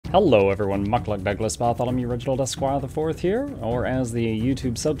Hello everyone, Muckluck Douglas Bartholomew Reginald Esquire IV here, or as the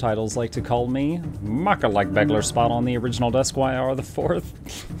YouTube subtitles like to call me, Muckluck Begler Spot on the original Esquire IV.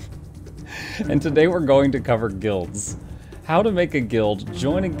 And today we're going to cover guilds. How to make a guild,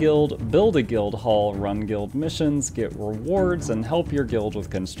 join a guild, build a guild hall, run guild missions, get rewards, and help your guild with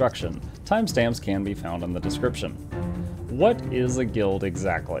construction. Timestamps can be found in the description. What is a guild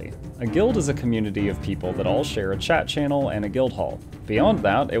exactly? A guild is a community of people that all share a chat channel and a guild hall. Beyond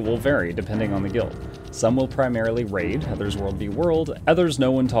that, it will vary depending on the guild. Some will primarily raid, others world v world, others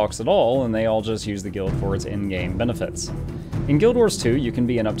no one talks at all, and they all just use the guild for its in-game benefits. In Guild Wars 2, you can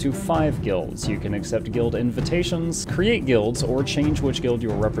be in up to 5 guilds. You can accept guild invitations, create guilds, or change which guild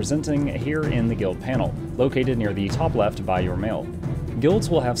you are representing here in the guild panel, located near the top left by your mail.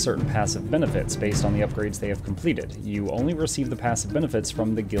 Guilds will have certain passive benefits based on the upgrades they have completed. You only receive the passive benefits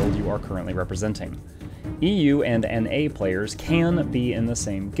from the guild you are currently representing. EU and NA players can be in the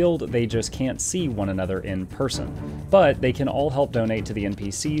same guild, they just can't see one another in person. But they can all help donate to the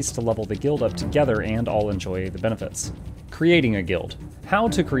NPCs to level the guild up together and all enjoy the benefits. Creating a guild. How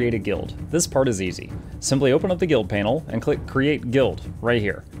to create a guild. This part is easy. Simply open up the guild panel and click Create Guild right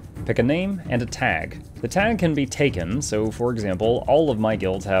here. Pick a name and a tag. The tag can be taken, so for example, all of my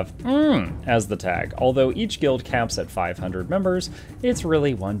guilds have as the tag. Although each guild caps at 500 members, it's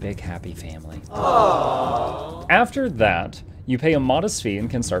really one big happy family. Aww. After that, you pay a modest fee and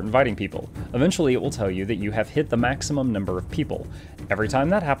can start inviting people. Eventually it will tell you that you have hit the maximum number of people. Every time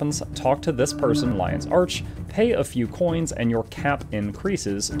that happens, talk to this person, Lion's Arch, pay a few coins, and your cap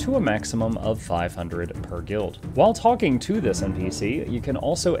increases to a maximum of 500 per guild. While talking to this NPC, you can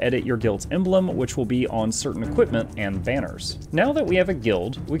also edit your guild's emblem, which will be on certain equipment and banners. Now that we have a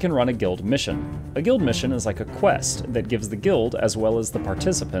guild, we can run a guild mission. A guild mission is like a quest that gives the guild, as well as the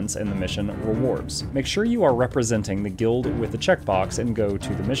participants in the mission, rewards. Make sure you are representing the guild with the checkbox and go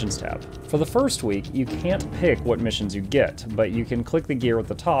to the missions tab. For the first week, you can't pick what missions you get, but you can click the gear at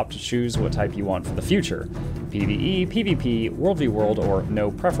the top to choose what type you want for the future. PvE, PvP, World v World, or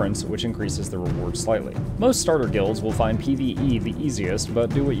no preference, which increases the reward slightly. Most starter guilds will find PvE the easiest, but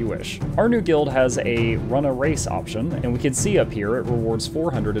do what you wish. Our new guild has a run a race option, and we can see up here it rewards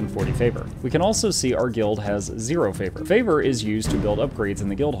 440 favor. We can also see our guild has 0 favor. Favor is used to build upgrades in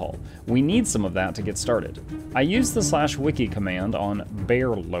the guild hall. We need some of that to get started. I used the /wiki command on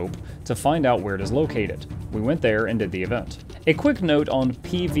Bearlope to find out where it is located. We went there and did the event. A quick note on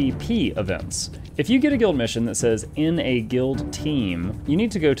PvP events. If you get a guild mission that says in a guild team, you need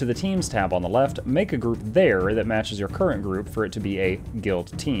to go to the teams tab on the left, make a group there that matches your current group for it to be a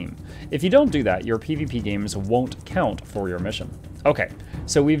guild team. If you don't do that, your PvP games won't count for your mission. Okay,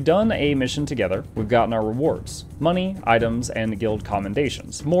 so we've done a mission together, we've gotten our rewards, money, items, and guild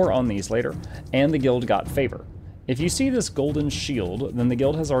commendations. More on these later. And the guild got favor. If you see this golden shield, then the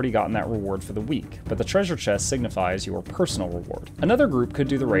guild has already gotten that reward for the week, but the treasure chest signifies your personal reward. Another group could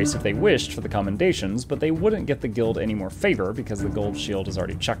do the race if they wished for the commendations, but they wouldn't get the guild any more favor because the gold shield is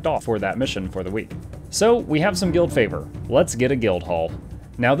already checked off for that mission for the week. So we have some guild favor. Let's get a guild hall.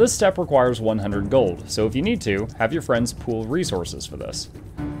 Now this step requires 100 gold, so if you need to, have your friends pool resources for this.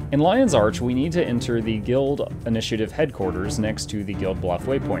 In Lion's Arch, we need to enter the Guild Initiative headquarters next to the Guild Bluff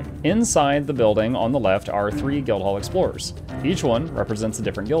waypoint. Inside the building on the left are 3 Guild Hall Explorers. Each one represents a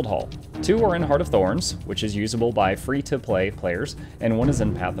different Guild Hall. 2 are in Heart of Thorns, which is usable by free-to-play players, and 1 is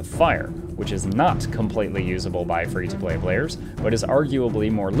in Path of Fire, which is not completely usable by free-to-play players, but is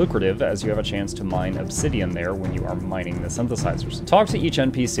arguably more lucrative as you have a chance to mine obsidian there when you are mining the synthesizers. Talk to each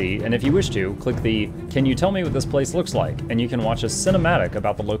NPC, and if you wish to, click the "Can you tell me what this place looks like?" and you can watch a cinematic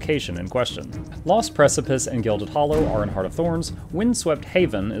about the location in question. Lost Precipice and Gilded Hollow are in Heart of Thorns. Windswept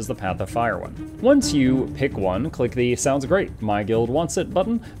Haven is the Path of Fire one. Once you pick one, click the "Sounds great, my guild wants it"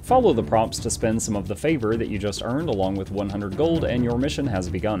 button, follow the prompts to spend some of the favor that you just earned along with 100 gold, and your mission has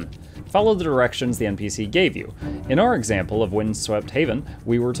begun. Follow the directions the NPC gave you. In our example of Windswept Haven,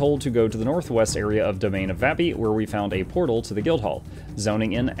 we were told to go to the northwest area of Domain of Vappy, where we found a portal to the guild hall.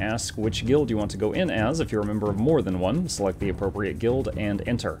 Zoning in asks which guild you want to go in as. If you're a member of more than one, select the appropriate guild and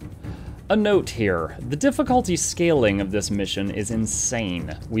enter. A note here, the difficulty scaling of this mission is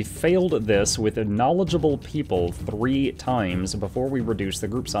insane. We failed this with knowledgeable people 3 times before we reduced the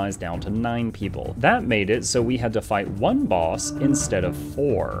group size down to 9 people. That made it so we had to fight 1 boss instead of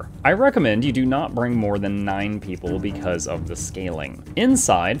 4. I recommend you do not bring more than 9 people because of the scaling.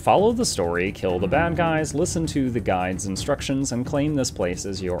 Inside, follow the story, kill the bad guys, listen to the guide's instructions, and claim this place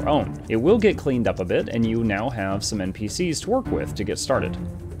as your own. It will get cleaned up a bit, and you now have some NPCs to work with to get started.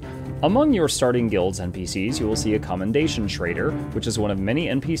 Among your starting guild's NPCs, you will see a commendation trader, which is one of many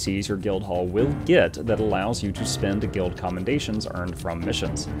NPCs your guild hall will get that allows you to spend guild commendations earned from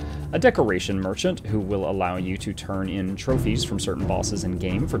missions. A decoration merchant, who will allow you to turn in trophies from certain bosses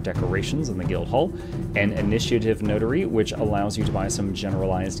in-game for decorations in the guild hall. An initiative notary, which allows you to buy some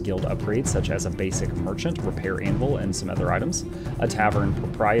generalized guild upgrades, such as a basic merchant, repair anvil, and some other items. A tavern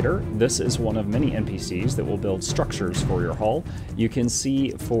proprietor. This is one of many NPCs that will build structures for your hall. You can see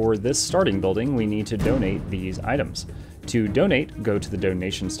for this starting building, we need to donate these items. To donate, go to the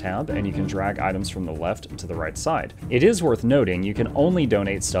Donations tab, and you can drag items from the left to the right side. It is worth noting you can only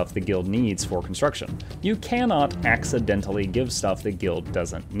donate stuff the guild needs for construction. You cannot accidentally give stuff the guild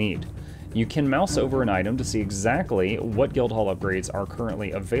doesn't need. You can mouse over an item to see exactly what guild hall upgrades are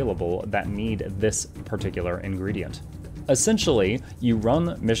currently available that need this particular ingredient. Essentially, you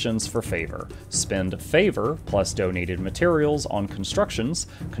run missions for favor. Spend favor plus donated materials on constructions.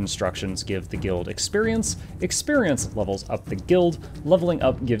 Constructions give the guild experience. Experience levels up the guild. Leveling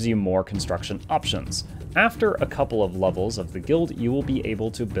up gives you more construction options. After a couple of levels of the guild, you will be able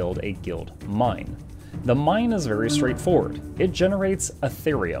to build a guild mine. The mine is very straightforward. It generates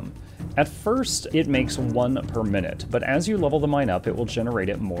Ethereum. At first, it makes 1 per minute, but as you level the mine up, it will generate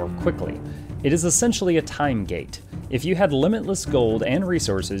it more quickly. It is essentially a time gate. If you had limitless gold and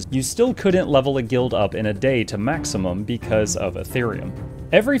resources, you still couldn't level a guild up in a day to maximum because of Ethereum.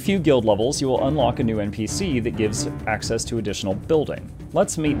 Every few guild levels, you will unlock a new NPC that gives access to additional building.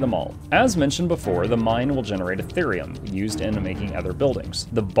 Let's meet them all. As mentioned before, the mine will generate Ethereum, used in making other buildings.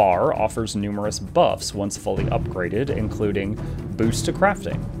 The bar offers numerous buffs once fully upgraded, including boost to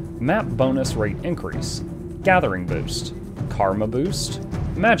crafting, map bonus rate increase, gathering boost, karma boost,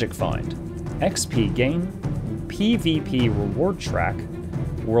 magic find, XP gain, PvP reward track,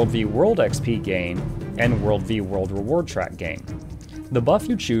 World v World XP gain, and World v World reward track gain. The buff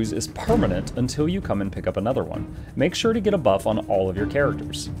you choose is permanent until you come and pick up another one. Make sure to get a buff on all of your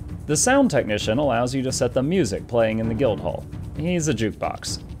characters. The sound technician allows you to set the music playing in the guild hall. He's a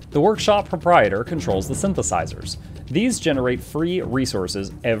jukebox. The workshop proprietor controls the synthesizers. These generate free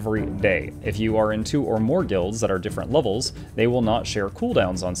resources every day. If you are in 2 or more guilds that are different levels, they will not share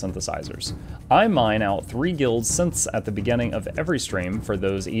cooldowns on synthesizers. I mine out 3 guild synths at the beginning of every stream for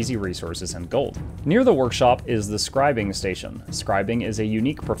those easy resources and gold. Near the workshop is the scribing station. Scribing is a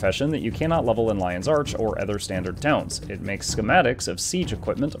unique profession that you cannot level in Lion's Arch or other standard towns. It makes schematics of siege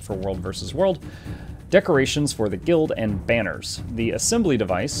equipment for World vs. World, decorations for the guild, and banners. The assembly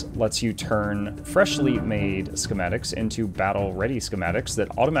device lets you turn freshly made schematics into battle-ready schematics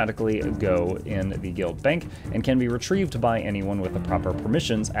that automatically go in the guild bank and can be retrieved by anyone with the proper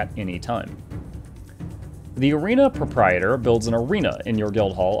permissions at any time. The arena proprietor builds an arena in your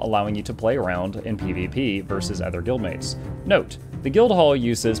guild hall, allowing you to play around in PvP versus other guildmates. Note, the guild hall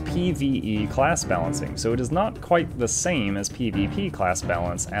uses PvE class balancing, so it is not quite the same as PvP class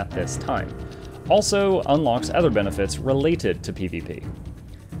balance at this time. Also unlocks other benefits related to PvP.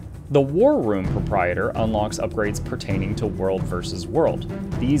 The War Room proprietor unlocks upgrades pertaining to World vs. World.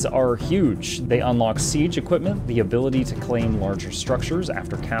 These are huge. They unlock siege equipment, the ability to claim larger structures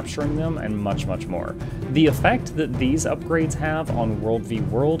after capturing them, and much, much more. The effect that these upgrades have on World v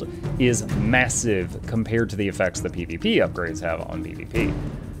World is massive compared to the effects that PvP upgrades have on PvP.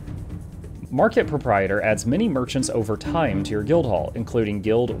 Market Proprietor adds many merchants over time to your guild hall, including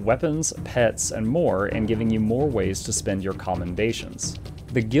guild weapons, pets, and more, and giving you more ways to spend your commendations.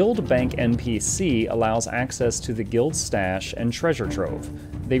 The Guild Bank NPC allows access to the guild stash and treasure trove.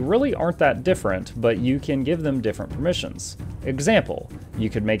 They really aren't that different, but you can give them different permissions. Example, you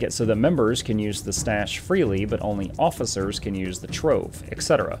could make it so that members can use the stash freely, but only officers can use the trove,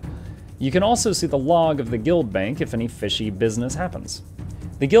 etc. You can also see the log of the guild bank if any fishy business happens.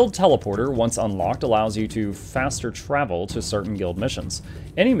 The Guild Teleporter, once unlocked, allows you to faster travel to certain guild missions.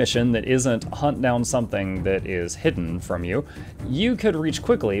 Any mission that isn't hunt down something that is hidden from you, you could reach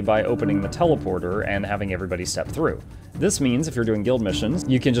quickly by opening the teleporter and having everybody step through. This means if you're doing guild missions,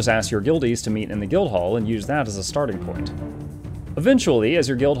 you can just ask your guildies to meet in the guild hall and use that as a starting point. Eventually, as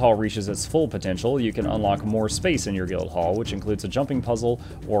your guild hall reaches its full potential, you can unlock more space in your guild hall, which includes a jumping puzzle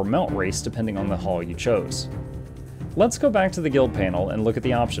or mount race depending on the hall you chose. Let's go back to the guild panel and look at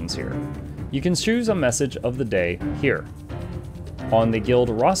the options here. You can choose a message of the day here. On the guild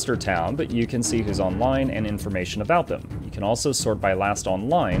roster tab, you can see who's online and information about them. You can also sort by last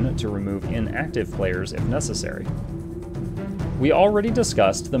online to remove inactive players if necessary. We already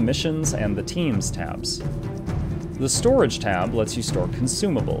discussed the missions and the teams tabs. The storage tab lets you store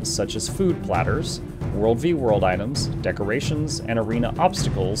consumables such as food platters, World v World items, decorations, and arena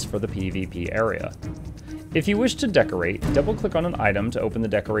obstacles for the PvP area. If you wish to decorate, double-click on an item to open the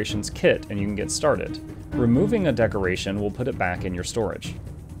decorations kit and you can get started. Removing a decoration will put it back in your storage.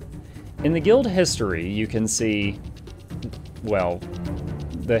 In the guild history, you can see, well,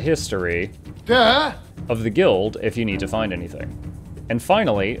 the history of the guild if you need to find anything. And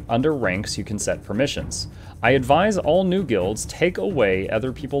finally, under ranks, you can set permissions. I advise all new guilds take away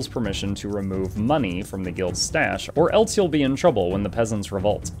other people's permission to remove money from the guild's stash, or else you'll be in trouble when the peasants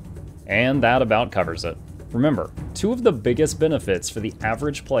revolt. And that about covers it. Remember, two of the biggest benefits for the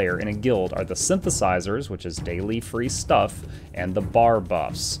average player in a guild are the synthesizers, which is daily free stuff, and the bar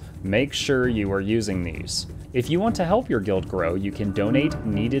buffs. Make sure you are using these. If you want to help your guild grow, you can donate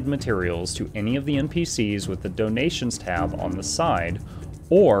needed materials to any of the NPCs with the donations tab on the side,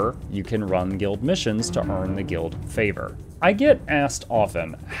 or you can run guild missions to earn the guild favor. I get asked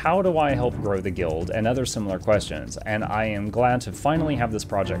often, how do I help grow the guild, and other similar questions, and I am glad to finally have this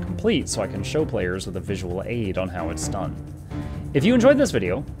project complete so I can show players with a visual aid on how it's done. If you enjoyed this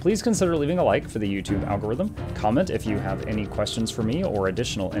video, please consider leaving a like for the YouTube algorithm, comment if you have any questions for me or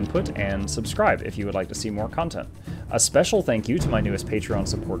additional input, and subscribe if you would like to see more content. A special thank you to my newest Patreon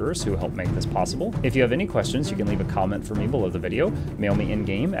supporters who help make this possible. If you have any questions, you can leave a comment for me below the video, mail me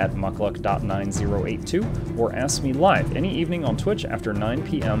in-game at muckluck.9082, or ask me live any evening on Twitch after 9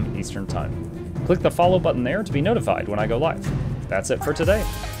 p.m. Eastern Time. Click the follow button there to be notified when I go live. That's it for today.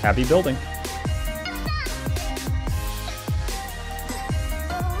 Happy building!